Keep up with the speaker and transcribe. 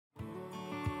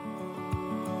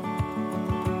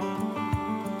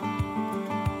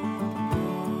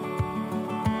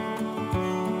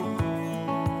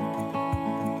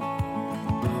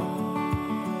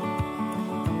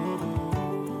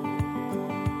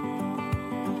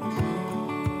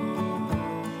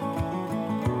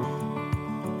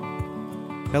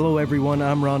Hello everyone,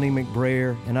 I'm Ronnie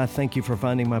McBrayer, and I thank you for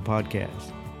finding my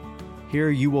podcast. Here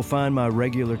you will find my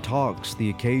regular talks, the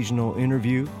occasional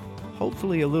interview,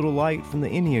 hopefully a little light from the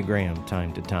Enneagram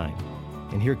time to time,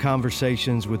 and hear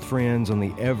conversations with friends on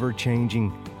the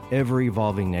ever-changing,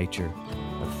 ever-evolving nature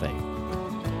of faith.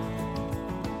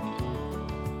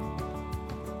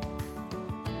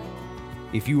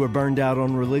 If you are burned out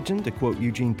on religion, to quote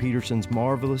Eugene Peterson's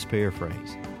marvelous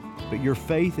paraphrase, but your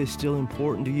faith is still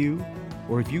important to you,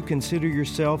 or if you consider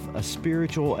yourself a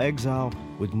spiritual exile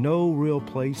with no real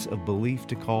place of belief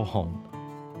to call home,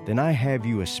 then I have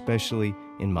you especially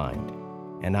in mind,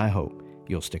 and I hope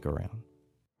you'll stick around.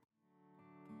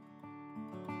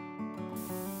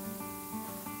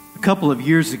 A couple of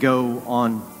years ago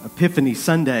on Epiphany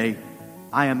Sunday,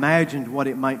 I imagined what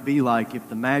it might be like if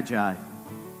the Magi,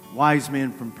 wise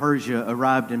men from Persia,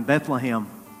 arrived in Bethlehem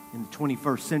in the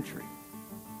 21st century,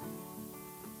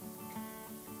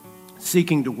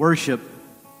 seeking to worship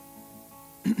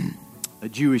a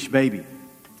Jewish baby.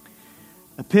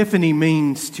 Epiphany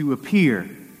means to appear,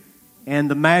 and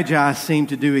the Magi seem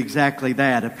to do exactly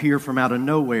that, appear from out of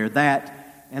nowhere.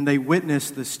 And they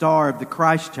witnessed the star of the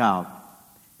Christ child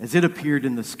as it appeared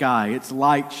in the sky, its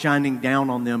light shining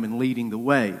down on them and leading the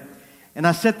way. And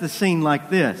I set the scene like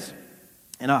this,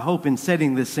 and I hope in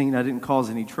setting this scene I didn't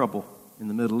cause any trouble in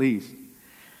the Middle East.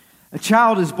 A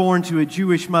child is born to a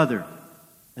Jewish mother,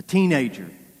 a teenager,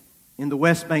 in the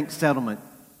West Bank settlement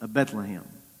of Bethlehem.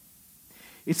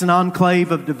 It's an enclave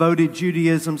of devoted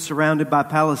Judaism surrounded by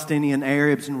Palestinian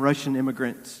Arabs and Russian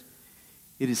immigrants.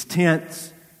 It is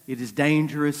tense, it is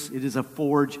dangerous, it is a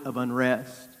forge of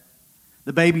unrest.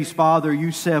 The baby's father,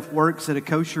 Yusef, works at a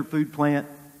kosher food plant.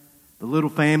 The little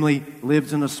family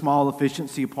lives in a small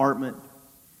efficiency apartment.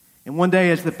 And one day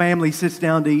as the family sits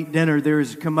down to eat dinner, there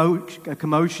is a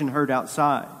commotion heard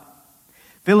outside.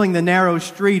 Filling the narrow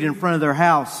street in front of their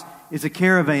house is a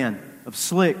caravan of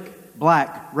slick,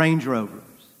 black Range Rovers.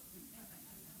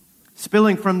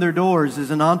 Spilling from their doors is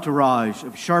an entourage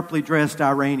of sharply dressed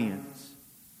Iranians.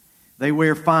 They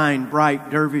wear fine,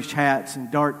 bright dervish hats and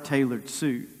dark tailored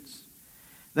suits.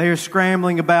 They are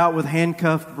scrambling about with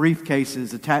handcuffed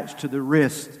briefcases attached to their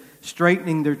wrists,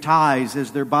 straightening their ties as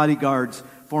their bodyguards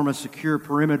form a secure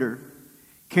perimeter.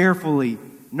 Carefully,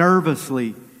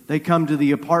 nervously, they come to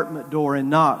the apartment door and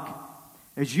knock.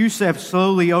 As Yusef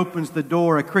slowly opens the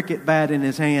door, a cricket bat in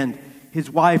his hand, his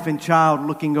wife and child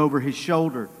looking over his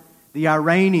shoulder, the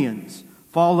Iranians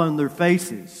fall on their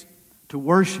faces to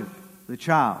worship the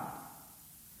child.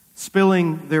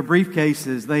 Spilling their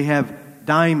briefcases, they have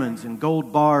diamonds and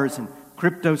gold bars and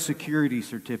crypto security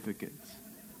certificates.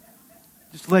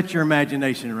 Just let your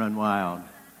imagination run wild.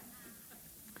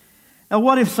 Now,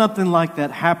 what if something like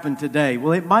that happened today?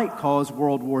 Well, it might cause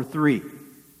World War III.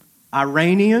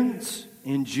 Iranians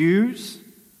and Jews,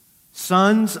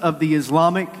 sons of the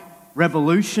Islamic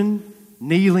Revolution,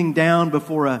 kneeling down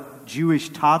before a Jewish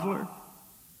toddler,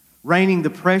 raining the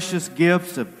precious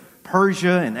gifts of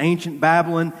Persia and ancient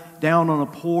Babylon down on a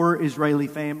poor Israeli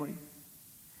family.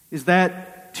 Is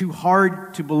that too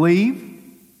hard to believe?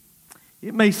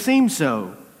 It may seem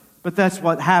so, but that's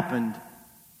what happened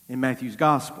in Matthew's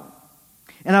Gospel.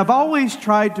 And I've always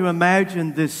tried to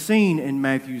imagine this scene in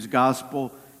Matthew's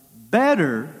Gospel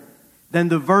better than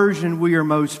the version we are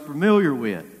most familiar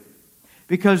with.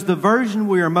 Because the version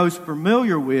we are most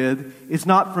familiar with is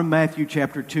not from Matthew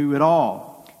chapter 2 at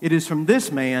all. It is from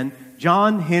this man,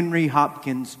 John Henry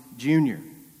Hopkins Jr.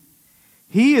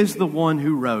 He is the one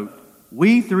who wrote,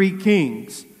 "We Three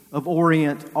Kings of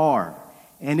Orient are,"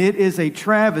 and it is a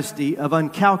travesty of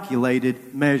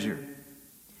uncalculated measure.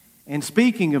 And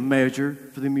speaking of measure,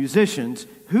 for the musicians,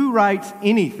 who writes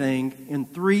anything in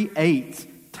 3/8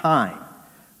 time?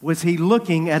 Was he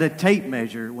looking at a tape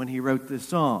measure when he wrote this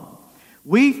song?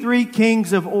 We three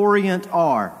kings of Orient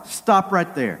are. Stop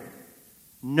right there.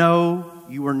 No,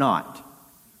 you are not.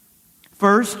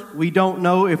 First, we don't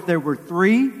know if there were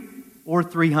 3 or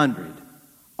 300.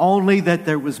 Only that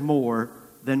there was more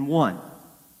than one.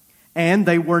 And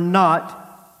they were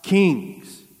not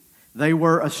kings. They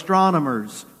were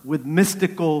astronomers with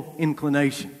mystical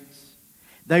inclinations.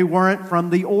 They weren't from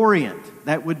the Orient.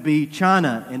 That would be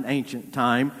China in ancient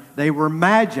time. They were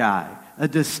Magi, a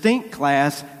distinct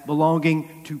class belonging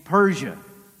to Persia,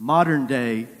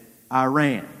 modern-day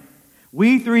Iran.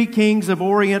 We three kings of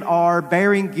Orient are,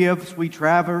 bearing gifts we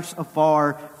traverse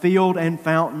afar, field and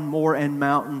fountain, moor and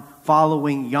mountain,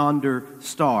 following yonder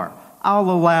star. I'll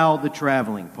allow the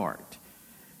traveling part.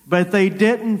 But they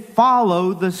didn't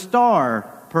follow the star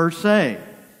per se.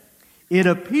 It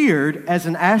appeared as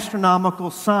an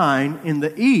astronomical sign in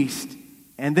the east,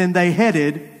 and then they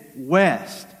headed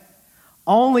west.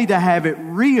 only to have it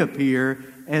reappear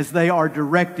as they are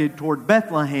directed toward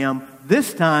Bethlehem,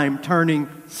 this time turning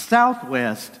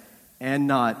southwest and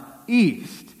not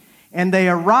east. And they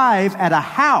arrive at a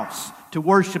house to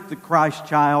worship the Christ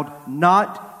child,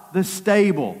 not the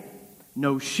stable.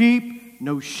 No sheep,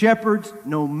 no shepherds,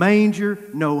 no manger,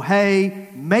 no hay,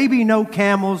 maybe no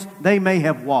camels. They may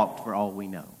have walked for all we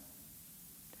know.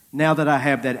 Now that I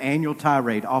have that annual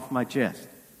tirade off my chest,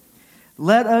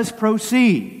 let us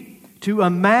proceed to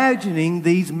imagining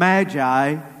these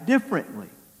Magi differently.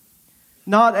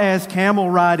 Not as camel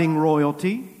riding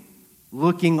royalty,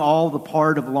 looking all the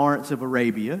part of Lawrence of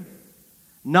Arabia.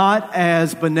 Not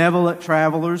as benevolent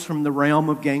travelers from the realm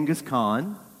of Genghis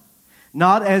Khan.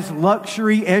 Not as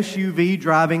luxury SUV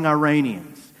driving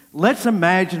Iranians. Let's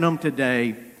imagine them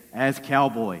today as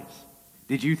cowboys.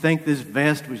 Did you think this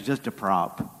vest was just a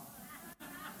prop?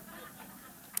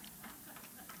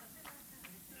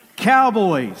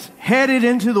 Cowboys headed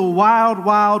into the wild,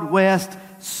 wild west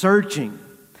searching.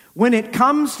 When it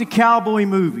comes to cowboy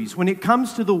movies, when it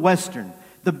comes to the Western,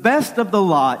 the best of the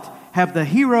lot have the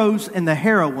heroes and the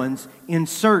heroines in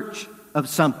search of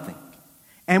something.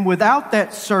 And without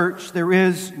that search, there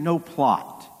is no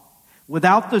plot.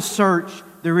 Without the search,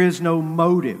 there is no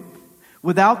motive.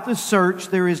 Without the search,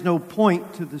 there is no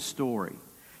point to the story.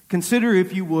 Consider,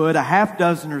 if you would, a half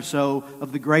dozen or so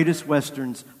of the greatest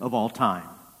Westerns of all time.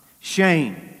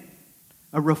 Shane,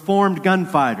 a reformed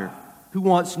gunfighter who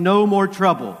wants no more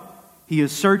trouble. He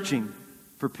is searching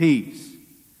for peace.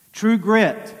 True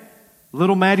Grit,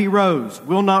 little Maddie Rose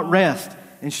will not rest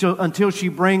until she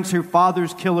brings her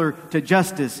father's killer to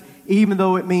justice, even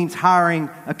though it means hiring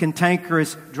a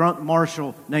cantankerous drunk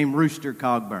marshal named Rooster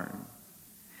Cogburn.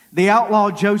 The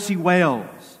outlaw Josie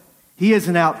Wales, he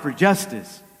isn't out for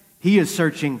justice. He is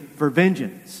searching for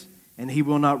vengeance, and he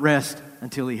will not rest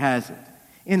until he has it.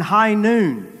 In High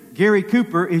Noon, Gary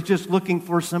Cooper is just looking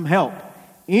for some help.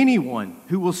 Anyone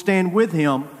who will stand with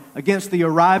him against the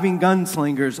arriving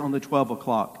gunslingers on the 12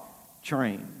 o'clock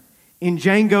train. In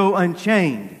Django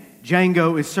Unchained,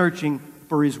 Django is searching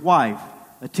for his wife,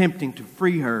 attempting to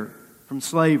free her from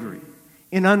slavery.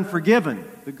 In Unforgiven,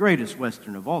 the greatest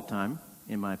Western of all time,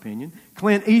 in my opinion,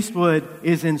 Clint Eastwood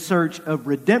is in search of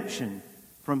redemption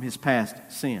from his past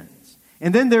sins.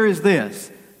 And then there is this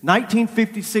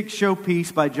 1956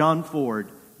 showpiece by John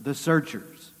Ford, The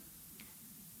Searchers.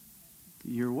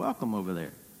 You're welcome over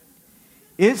there.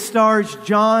 It stars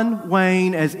John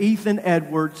Wayne as Ethan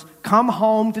Edwards, come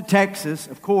home to Texas,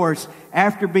 of course,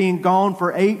 after being gone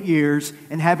for 8 years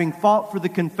and having fought for the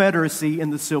Confederacy in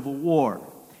the Civil War.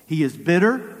 He is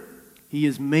bitter, he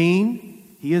is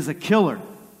mean, he is a killer,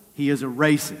 he is a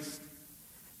racist.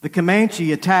 The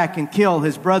Comanche attack and kill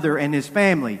his brother and his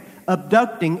family,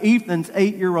 abducting Ethan's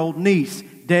 8-year-old niece,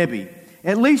 Debbie.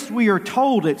 At least we are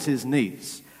told it's his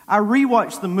niece. I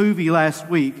rewatched the movie last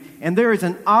week, and there is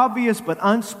an obvious but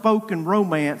unspoken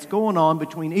romance going on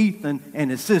between Ethan and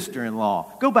his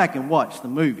sister-in-law. Go back and watch the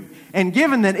movie. And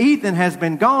given that Ethan has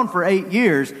been gone for 8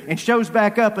 years and shows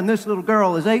back up and this little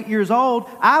girl is 8 years old,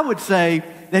 I would say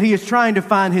that he is trying to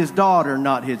find his daughter,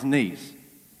 not his niece.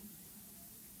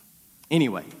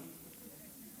 Anyway,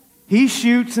 he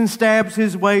shoots and stabs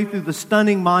his way through the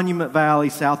stunning Monument Valley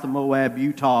south of Moab,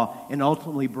 Utah, and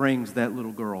ultimately brings that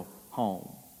little girl home.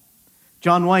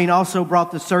 John Wayne also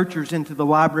brought the Searchers into the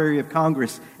Library of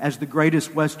Congress as the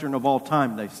greatest Western of all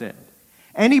time, they said.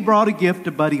 And he brought a gift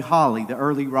to Buddy Holly, the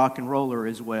early rock and roller,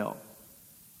 as well.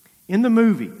 In the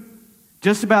movie,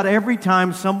 just about every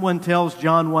time someone tells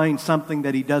John Wayne something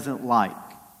that he doesn't like,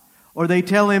 or they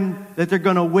tell him that they're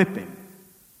going to whip him,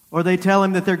 or they tell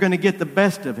him that they're going to get the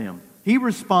best of him, he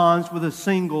responds with a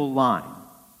single line.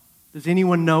 Does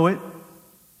anyone know it?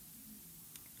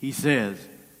 He says,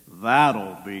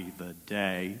 "That'll be the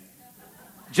day."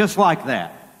 Just like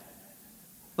that.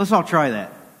 Let's all try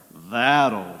that.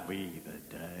 That'll be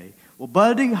the day. Well,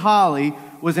 Buddy Holly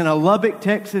was in a Lubbock,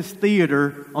 Texas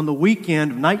theater on the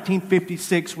weekend of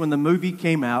 1956 when the movie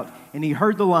came out, and he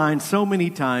heard the line so many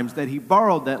times that he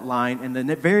borrowed that line and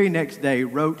the very next day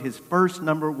wrote his first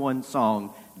 #1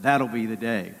 song, That'll Be the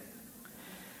Day.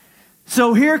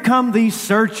 So here come these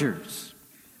searchers.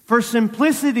 For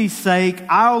simplicity's sake,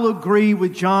 I'll agree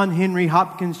with John Henry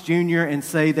Hopkins Jr. and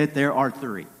say that there are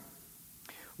three.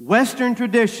 Western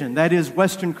tradition, that is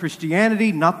Western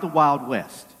Christianity, not the Wild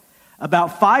West,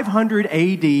 about 500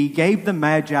 A.D. gave the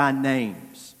Magi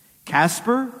names: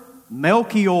 Casper,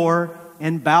 Melchior,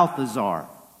 and Balthazar.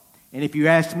 And if you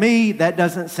ask me, that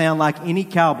doesn't sound like any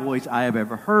cowboys I have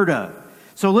ever heard of.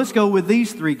 So let's go with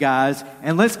these three guys,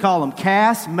 and let's call them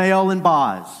Cass, Mel, and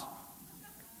Boz.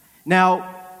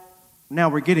 Now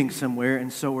we're getting somewhere,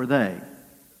 and so are they.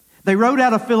 They rode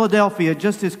out of Philadelphia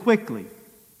just as quickly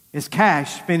as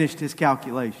Cash finished his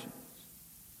calculations.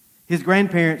 His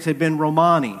grandparents had been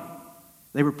Romani.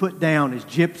 They were put down as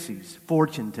gypsies,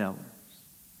 fortune tellers.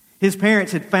 His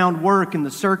parents had found work in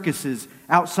the circuses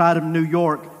outside of New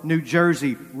York, New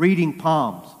Jersey, reading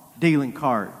palms, dealing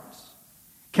cards.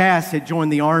 Cass had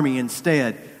joined the army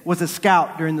instead, was a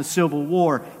scout during the Civil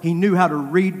War. He knew how to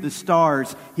read the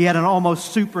stars. He had an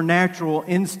almost supernatural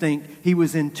instinct. He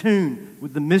was in tune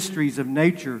with the mysteries of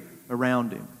nature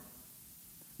around him.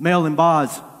 Mel and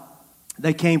Boz,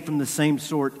 they came from the same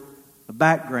sort of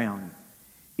background.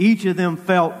 Each of them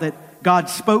felt that God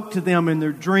spoke to them in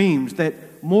their dreams,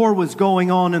 that more was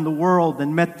going on in the world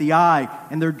than met the eye,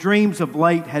 and their dreams of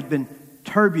late had been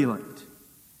turbulent.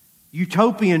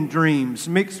 Utopian dreams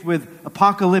mixed with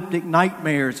apocalyptic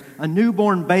nightmares, a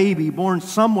newborn baby born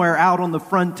somewhere out on the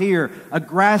frontier, a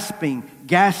grasping,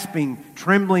 gasping,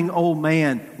 trembling old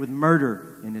man with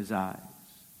murder in his eyes.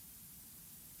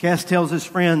 Cass tells his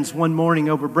friends one morning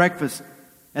over breakfast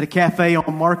at a cafe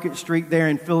on Market Street there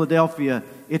in Philadelphia,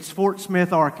 it's Fort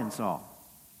Smith, Arkansas.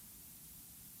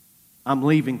 I'm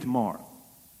leaving tomorrow.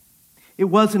 It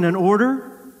wasn't an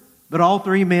order, but all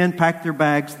three men packed their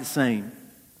bags the same.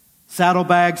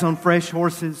 Saddlebags on fresh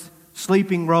horses,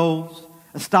 sleeping rolls,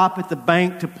 a stop at the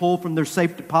bank to pull from their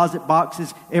safe deposit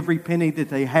boxes every penny that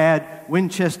they had,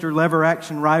 Winchester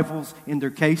lever-action rifles in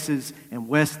their cases, and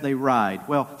west they ride.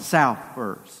 Well, south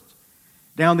first.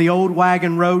 Down the old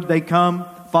wagon road they come,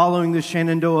 following the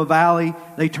Shenandoah Valley.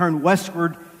 They turn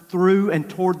westward through and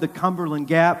toward the Cumberland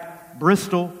Gap,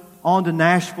 Bristol, on to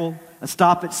Nashville, a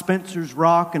stop at Spencer's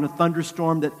Rock and a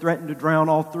thunderstorm that threatened to drown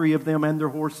all three of them and their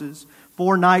horses.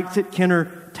 4 nights at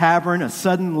Kenner Tavern, a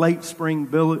sudden late spring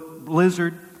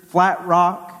blizzard, Flat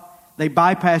Rock. They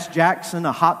bypassed Jackson,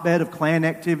 a hotbed of Klan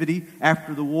activity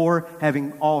after the war,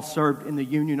 having all served in the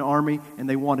Union Army, and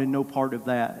they wanted no part of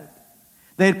that.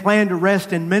 They had planned to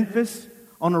rest in Memphis.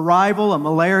 On arrival, a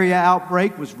malaria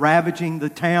outbreak was ravaging the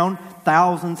town.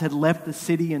 Thousands had left the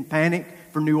city in panic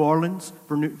for New Orleans,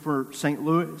 for St.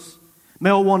 Louis.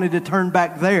 Mel wanted to turn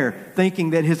back there,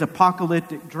 thinking that his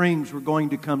apocalyptic dreams were going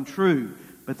to come true,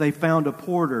 but they found a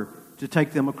porter to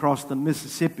take them across the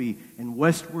Mississippi and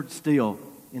westward still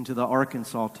into the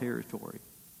Arkansas territory.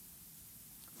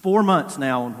 4 months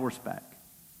now on horseback.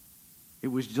 It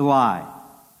was July,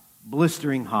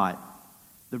 blistering hot.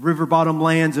 The river bottom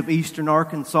lands of eastern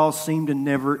Arkansas seemed to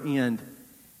never end.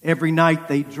 Every night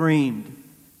they dreamed,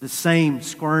 the same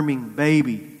squirming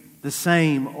baby, the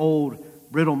same old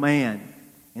brittle man.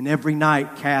 And every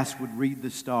night Cass would read the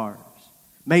stars,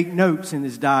 make notes in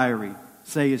his diary,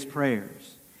 say his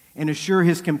prayers, and assure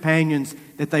his companions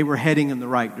that they were heading in the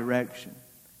right direction.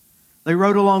 They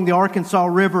rode along the Arkansas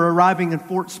River, arriving in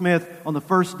Fort Smith on the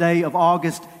first day of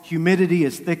August, humidity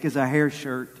as thick as a hair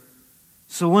shirt.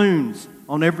 Saloons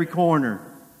on every corner,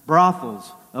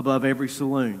 brothels above every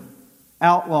saloon.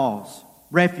 Outlaws,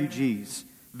 refugees,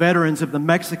 veterans of the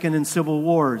Mexican and Civil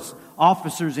Wars,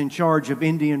 officers in charge of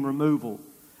Indian removal.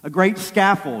 A great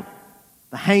scaffold,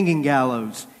 the hanging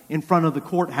gallows in front of the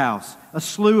courthouse. A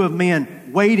slew of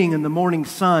men waiting in the morning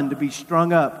sun to be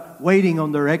strung up, waiting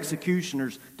on their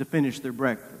executioners to finish their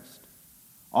breakfast.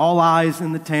 All eyes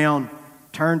in the town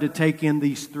turned to take in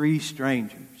these 3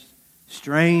 strangers.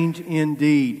 Strange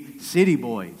indeed, city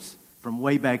boys from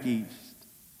way back east.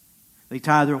 They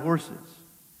tie their horses.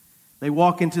 They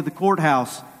walk into the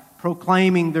courthouse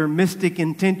proclaiming their mystic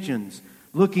intentions,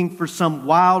 looking for some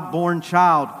wild-born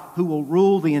child who will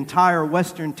rule the entire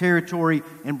Western territory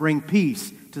and bring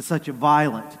peace to such a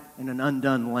violent and an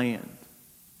undone land.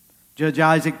 Judge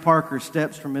Isaac Parker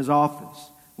steps from his office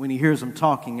when he hears them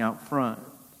talking out front.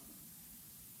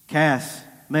 Cass,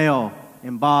 Mel,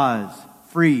 and Boz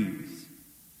freeze.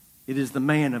 It is the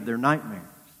man of their nightmares.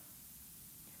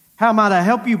 "How might I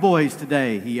help you boys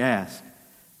today?" he asked,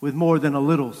 with more than a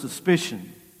little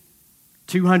suspicion.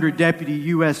 200 deputy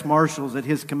U.S. Marshals at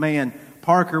his command,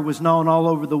 Parker was known all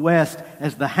over the West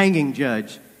as the hanging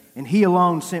judge, and he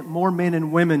alone sent more men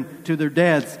and women to their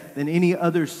deaths than any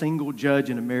other single judge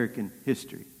in American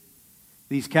history.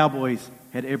 These cowboys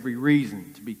had every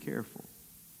reason to be careful.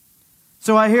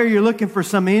 "So I hear you're looking for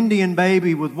some Indian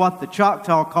baby with what the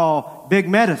Choctaw call big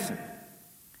medicine."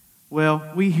 "Well,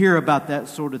 we hear about that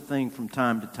sort of thing from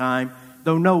time to time,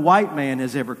 though no white man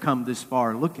has ever come this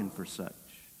far looking for such."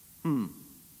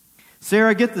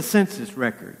 "Sarah, get the census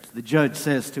records," the judge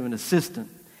says to an assistant,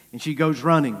 and she goes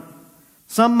running.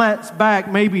 "Some months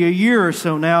back, maybe a year or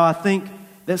so now, I think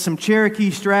that some Cherokee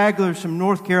stragglers from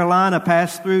North Carolina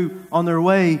passed through on their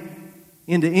way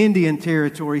into Indian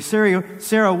territory.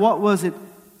 Sarah, what was it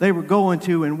they were going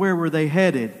to and where were they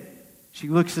headed?" She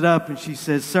looks it up and she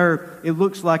says, "Sir, it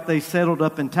looks like they settled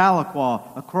up in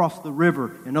Tahlequah across the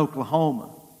river in Oklahoma."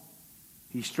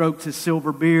 He strokes his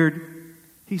silver beard.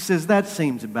 He says, "That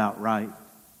seems about right."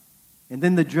 And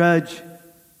then the judge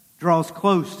draws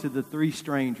close to the three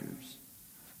strangers,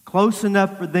 close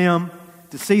enough for them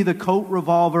to see the Colt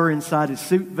revolver inside his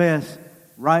suit vest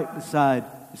right beside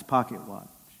his pocket watch.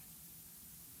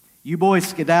 "You boys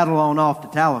skedaddle on off to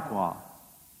Tahlequah.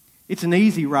 It's an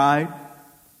easy ride.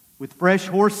 With fresh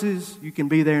horses, you can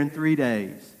be there in 3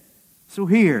 days. So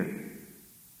here,"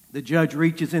 the judge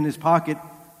reaches in his pocket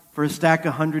for a stack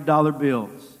of $100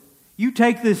 bills. "You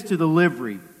take this to the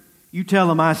livery. You tell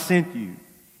them I sent you,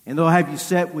 and they'll have you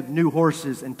set with new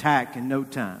horses and tack in no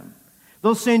time.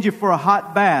 They'll send you for a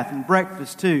hot bath and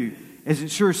breakfast too, as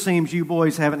it sure seems you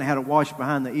boys haven't had a wash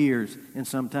behind the ears in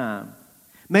some time.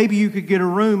 Maybe you could get a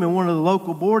room in one of the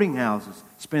local boarding houses,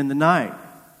 spend the night.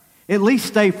 At least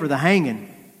stay for the hanging.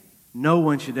 No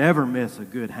one should ever miss a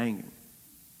good hanging."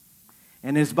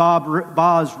 And as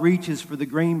Boz reaches for the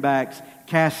greenbacks,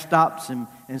 Cash stops him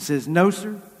and says, "No,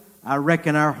 sir, I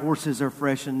reckon our horses are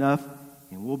fresh enough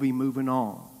and we'll be moving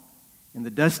on." And the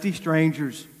dusty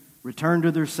strangers return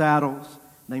to their saddles.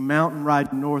 They mount and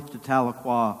ride north to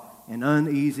Tahlequah, an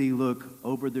uneasy look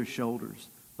over their shoulders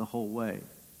the whole way.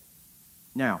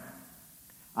 Now,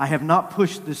 I have not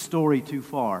pushed this story too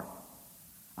far.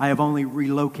 I have only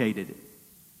relocated it.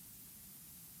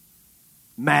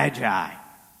 Magi,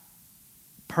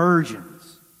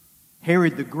 Persians,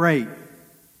 Herod the Great,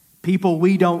 people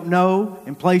we don't know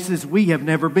and places we have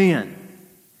never been.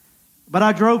 But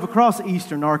I drove across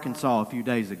eastern Arkansas a few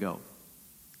days ago.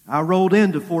 I rolled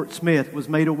into Fort Smith, was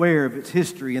made aware of its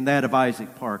history and that of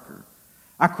Isaac Parker.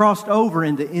 I crossed over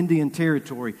into Indian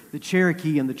Territory, the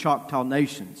Cherokee and the Choctaw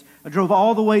Nations. I drove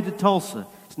all the way to Tulsa.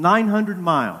 It's 900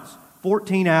 miles,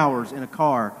 14 hours in a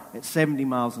car at 70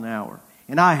 miles an hour.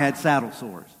 And I had saddle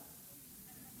sores.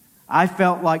 I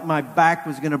felt like my back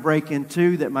was going to break in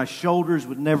two, that my shoulders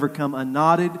would never come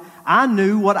unknotted. I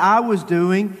knew what I was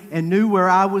doing and knew where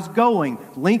I was going,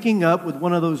 linking up with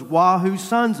one of those Wahoo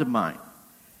sons of mine.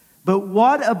 But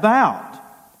what about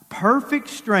perfect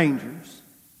strangers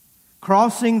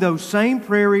crossing those same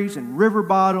prairies and river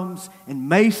bottoms and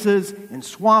mesas and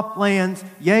swamplands?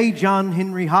 Yea, John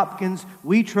Henry Hopkins,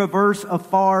 we traverse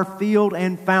afar field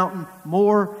and fountain,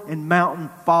 moor and mountain,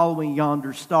 following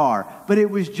yonder star. But it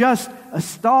was just a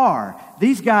star.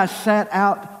 These guys sat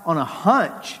out on a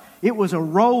hunch. It was a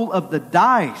roll of the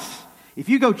dice. If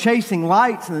you go chasing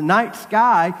lights in the night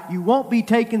sky, you won't be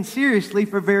taken seriously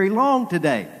for very long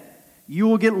today. You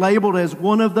will get labeled as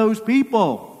one of those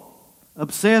people,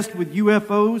 obsessed with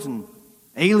UFOs and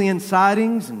alien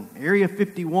sightings and Area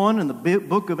 51 and the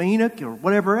Book of Enoch or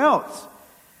whatever else.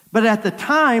 But at the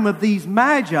time of these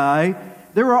Magi,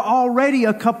 there were already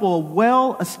a couple of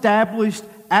well-established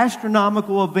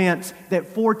astronomical events that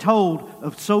foretold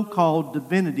of so-called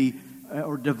divinity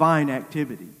or divine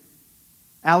activity.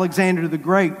 Alexander the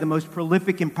Great, the most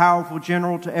prolific and powerful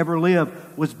general to ever live,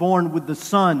 was born with the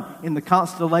sun in the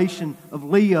constellation of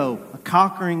Leo, a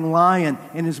conquering lion,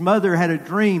 and his mother had a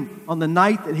dream on the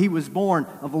night that he was born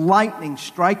of lightning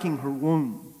striking her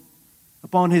womb.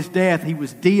 Upon his death, he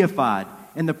was deified,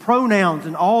 and the pronouns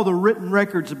and all the written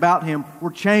records about him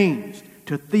were changed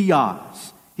to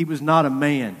theos. He was not a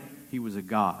man, he was a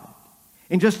god.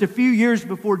 And just a few years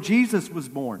before Jesus was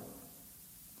born,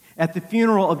 at the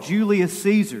funeral of Julius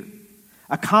Caesar,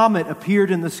 a comet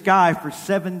appeared in the sky for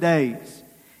 7 days.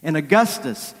 And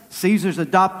Augustus, Caesar's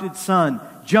adopted son,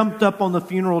 jumped up on the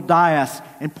funeral dais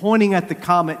and, pointing at the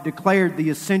comet, declared the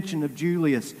ascension of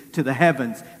Julius to the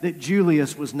heavens, that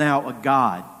Julius was now a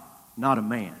god, not a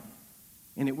man.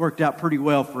 And it worked out pretty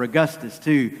well for Augustus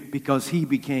too, because he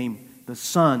became the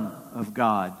Son of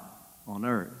God on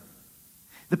earth.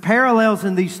 The parallels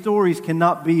in these stories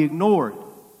cannot be ignored.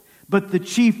 But the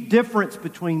chief difference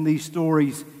between these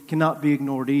stories cannot be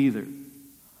ignored either.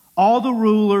 All the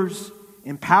rulers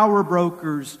and power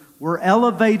brokers were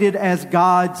elevated as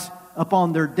gods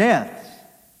upon their deaths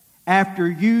after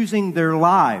using their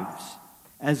lives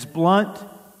as blunt,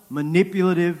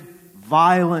 manipulative,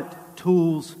 violent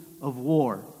tools of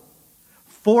war,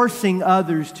 forcing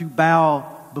others to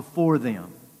bow before them.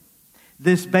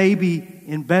 This baby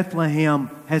in Bethlehem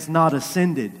has not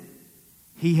ascended,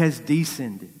 he has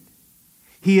descended.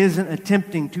 He isn't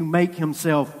attempting to make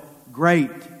himself great,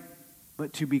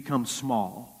 but to become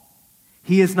small.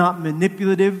 He is not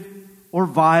manipulative or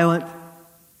violent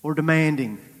or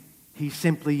demanding. He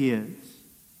simply is.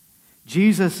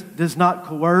 Jesus does not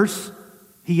coerce,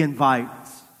 he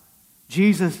invites.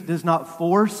 Jesus does not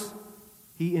force,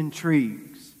 he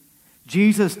intrigues.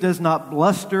 Jesus does not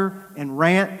bluster and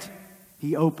rant,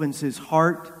 He opens his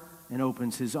heart and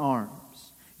opens his arms.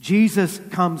 Jesus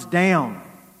comes down,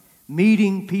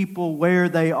 meeting people where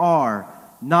they are,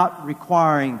 not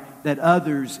requiring that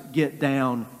others get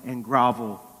down and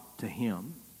grovel to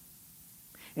him.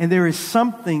 And there is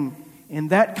something in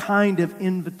that kind of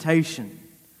invitation,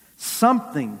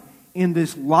 something in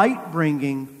this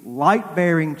light-bringing,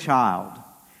 light-bearing child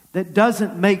that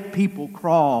doesn't make people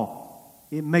crawl.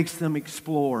 It makes them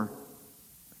explore.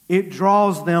 It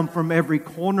draws them from every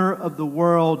corner of the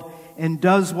world and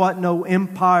does what no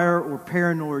empire or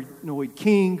paranoid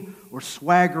king or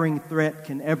swaggering threat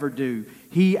can ever do.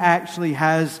 He actually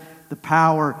has the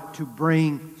power to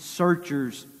bring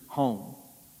searchers home.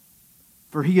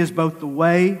 For he is both the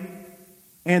way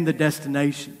and the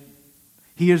destination.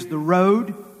 He is the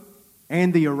road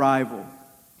and the arrival.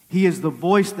 He is the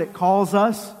voice that calls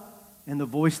us and the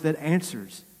voice that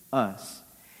answers us.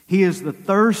 He is the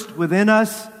thirst within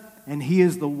us, and he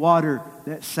is the water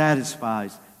that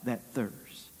satisfies that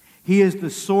thirst. He is the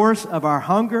source of our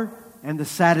hunger and the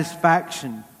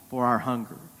satisfaction for our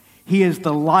hunger. He is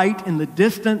the light in the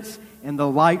distance and the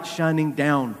light shining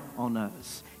down on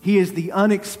us. He is the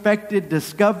unexpected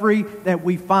discovery that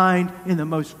we find in the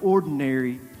most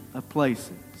ordinary of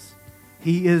places.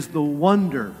 He is the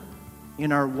wonder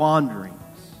in our wanderings,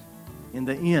 in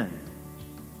the end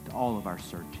to all of our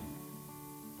searching.